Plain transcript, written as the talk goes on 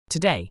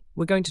Today,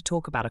 we're going to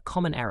talk about a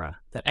common error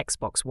that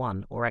Xbox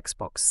One or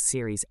Xbox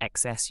Series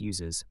XS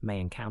users may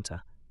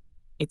encounter.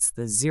 It's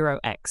the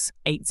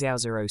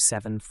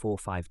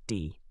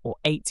 0X8007045D or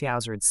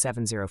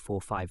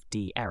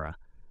 0X8007045D error,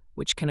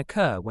 which can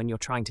occur when you're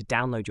trying to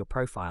download your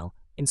profile,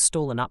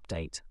 install an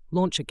update,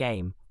 launch a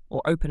game,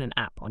 or open an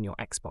app on your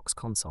Xbox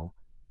console.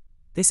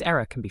 This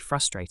error can be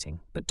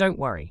frustrating, but don't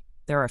worry,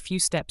 there are a few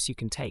steps you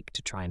can take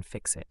to try and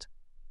fix it.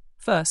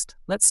 First,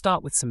 let's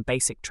start with some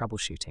basic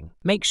troubleshooting.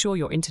 Make sure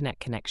your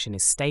internet connection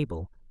is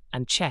stable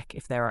and check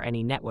if there are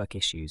any network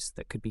issues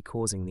that could be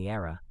causing the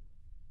error.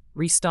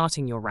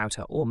 Restarting your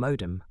router or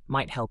modem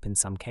might help in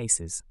some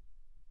cases.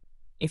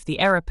 If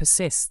the error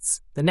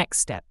persists, the next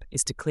step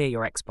is to clear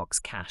your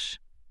Xbox cache.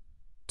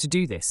 To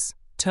do this,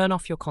 turn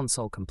off your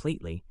console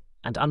completely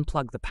and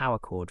unplug the power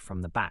cord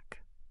from the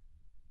back.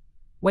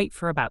 Wait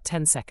for about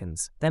 10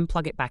 seconds, then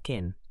plug it back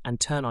in and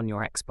turn on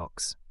your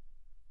Xbox.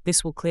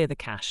 This will clear the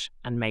cache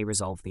and may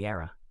resolve the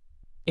error.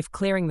 If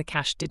clearing the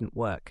cache didn't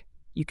work,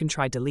 you can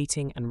try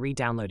deleting and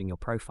re-downloading your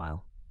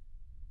profile.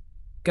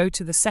 Go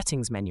to the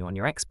Settings menu on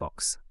your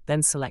Xbox,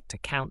 then select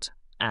Account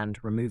and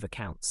Remove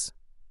Accounts.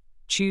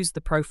 Choose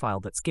the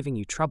profile that's giving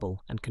you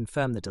trouble and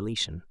confirm the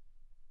deletion.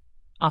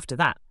 After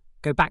that,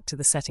 go back to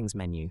the Settings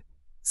menu,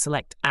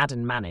 select Add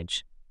and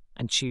Manage,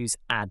 and choose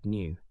Add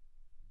New.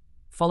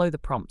 Follow the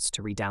prompts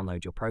to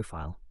re-download your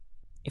profile.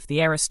 If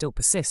the error still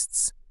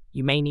persists,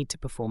 you may need to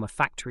perform a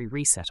factory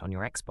reset on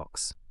your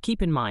Xbox.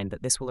 Keep in mind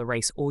that this will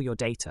erase all your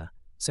data,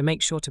 so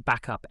make sure to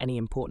back up any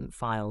important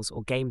files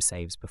or game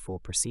saves before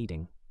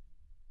proceeding.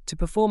 To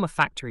perform a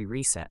factory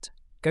reset,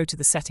 go to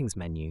the Settings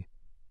menu,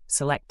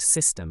 select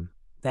System,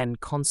 then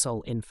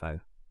Console Info.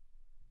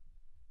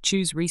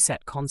 Choose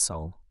Reset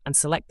Console and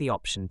select the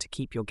option to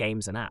keep your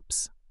games and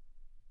apps.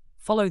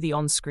 Follow the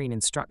on-screen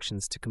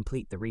instructions to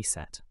complete the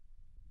reset.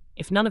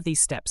 If none of these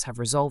steps have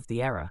resolved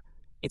the error,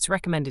 it's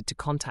recommended to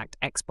contact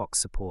Xbox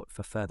support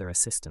for further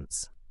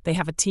assistance. They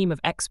have a team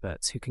of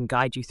experts who can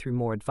guide you through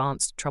more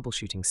advanced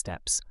troubleshooting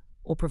steps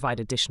or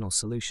provide additional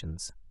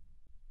solutions.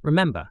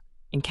 Remember,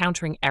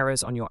 encountering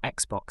errors on your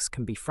Xbox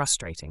can be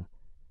frustrating,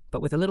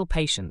 but with a little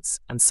patience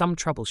and some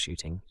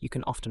troubleshooting, you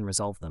can often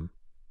resolve them.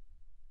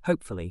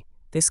 Hopefully,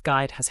 this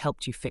guide has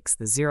helped you fix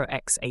the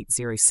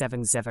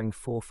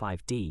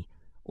 0X8007045D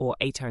or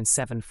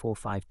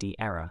 80745D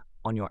error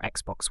on your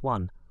Xbox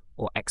One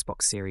or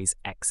Xbox Series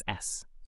XS.